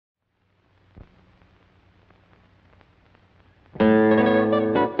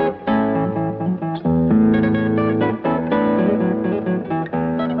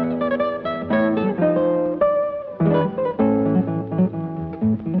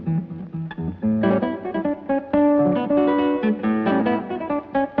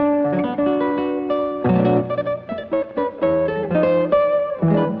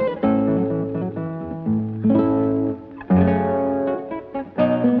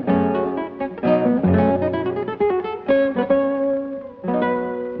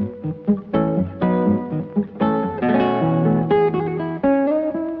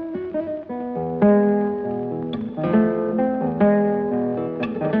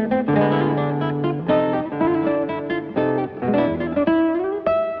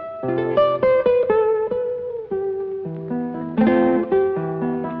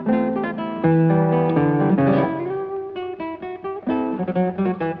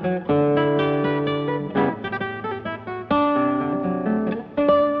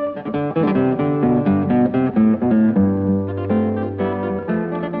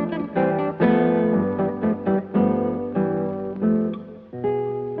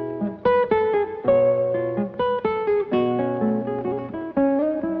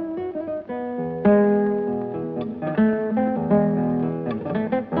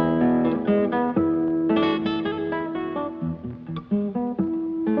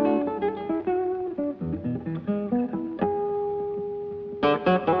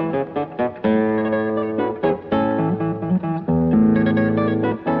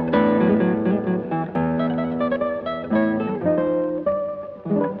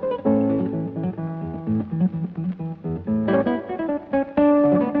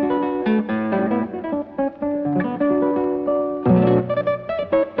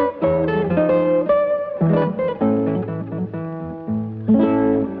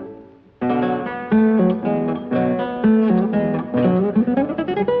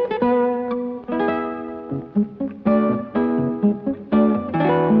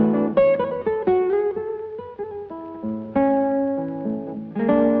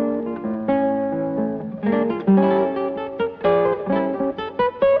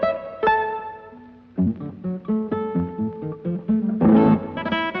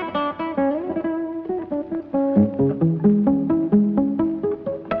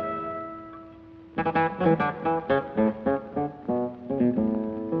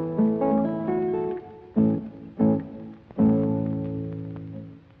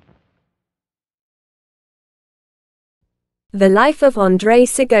The life of Andrés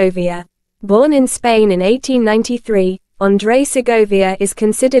Segovia. Born in Spain in 1893, Andrés Segovia is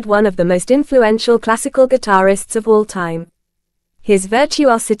considered one of the most influential classical guitarists of all time. His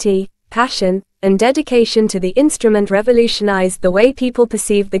virtuosity, passion, and dedication to the instrument revolutionized the way people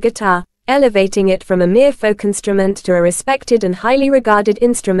perceived the guitar, elevating it from a mere folk instrument to a respected and highly regarded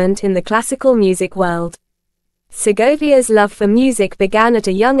instrument in the classical music world. Segovia's love for music began at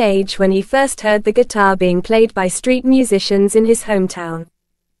a young age when he first heard the guitar being played by street musicians in his hometown.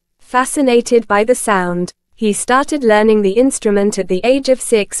 Fascinated by the sound, he started learning the instrument at the age of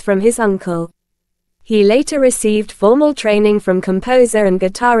 6 from his uncle. He later received formal training from composer and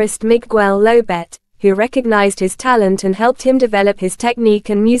guitarist Miguel Llobet, who recognized his talent and helped him develop his technique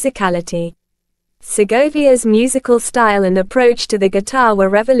and musicality. Segovia's musical style and approach to the guitar were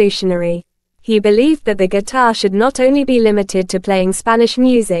revolutionary. He believed that the guitar should not only be limited to playing Spanish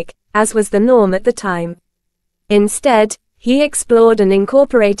music, as was the norm at the time. Instead, he explored and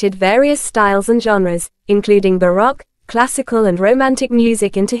incorporated various styles and genres, including Baroque, classical and romantic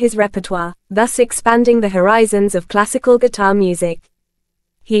music into his repertoire, thus expanding the horizons of classical guitar music.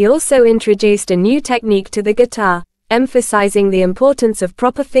 He also introduced a new technique to the guitar, emphasizing the importance of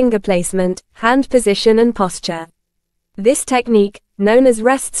proper finger placement, hand position and posture. This technique, known as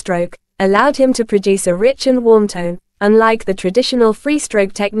rest stroke, allowed him to produce a rich and warm tone, unlike the traditional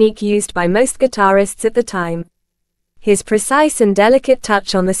free-stroke technique used by most guitarists at the time. His precise and delicate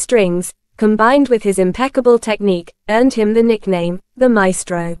touch on the strings, combined with his impeccable technique, earned him the nickname, the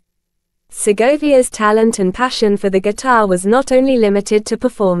Maestro. Segovia's talent and passion for the guitar was not only limited to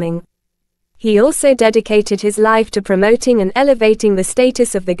performing. He also dedicated his life to promoting and elevating the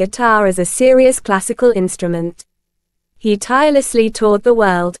status of the guitar as a serious classical instrument. He tirelessly toured the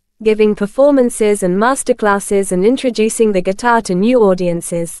world, giving performances and masterclasses and introducing the guitar to new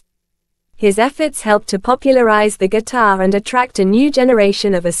audiences. His efforts helped to popularize the guitar and attract a new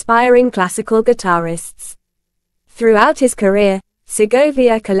generation of aspiring classical guitarists. Throughout his career,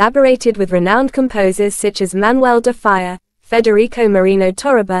 Segovia collaborated with renowned composers such as Manuel de Falla, Federico Marino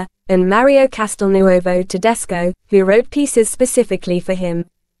Torriba, and Mario Castelnuovo Tedesco, who wrote pieces specifically for him.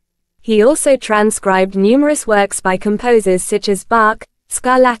 He also transcribed numerous works by composers such as Bach,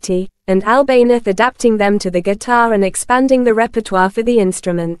 Scarlatti, and Albéniz, adapting them to the guitar and expanding the repertoire for the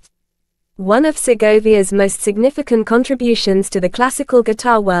instrument. One of Segovia's most significant contributions to the classical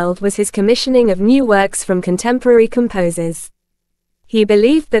guitar world was his commissioning of new works from contemporary composers. He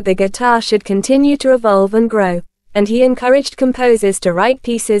believed that the guitar should continue to evolve and grow, and he encouraged composers to write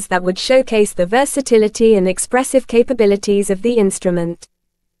pieces that would showcase the versatility and expressive capabilities of the instrument.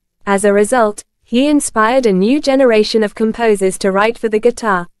 As a result, he inspired a new generation of composers to write for the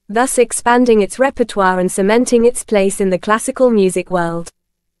guitar, thus expanding its repertoire and cementing its place in the classical music world.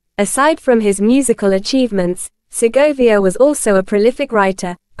 Aside from his musical achievements, Segovia was also a prolific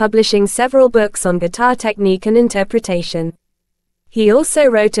writer, publishing several books on guitar technique and interpretation. He also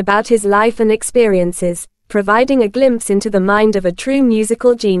wrote about his life and experiences, providing a glimpse into the mind of a true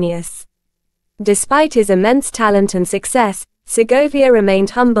musical genius. Despite his immense talent and success, Segovia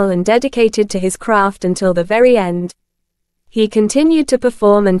remained humble and dedicated to his craft until the very end. He continued to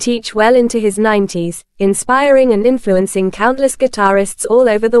perform and teach well into his 90s, inspiring and influencing countless guitarists all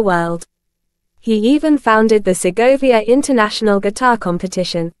over the world. He even founded the Segovia International Guitar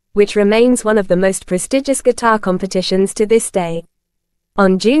Competition, which remains one of the most prestigious guitar competitions to this day.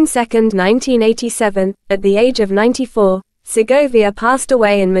 On June 2, 1987, at the age of 94, Segovia passed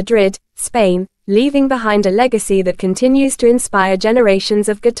away in Madrid, Spain, leaving behind a legacy that continues to inspire generations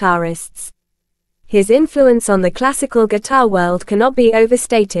of guitarists. His influence on the classical guitar world cannot be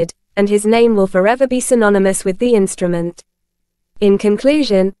overstated, and his name will forever be synonymous with the instrument. In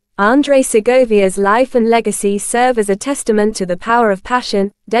conclusion, Andrés Segovia's life and legacy serve as a testament to the power of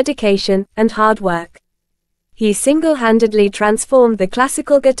passion, dedication, and hard work. He single-handedly transformed the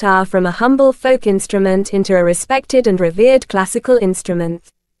classical guitar from a humble folk instrument into a respected and revered classical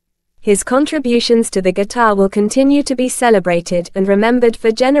instrument. His contributions to the guitar will continue to be celebrated and remembered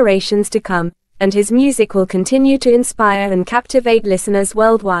for generations to come, and his music will continue to inspire and captivate listeners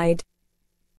worldwide.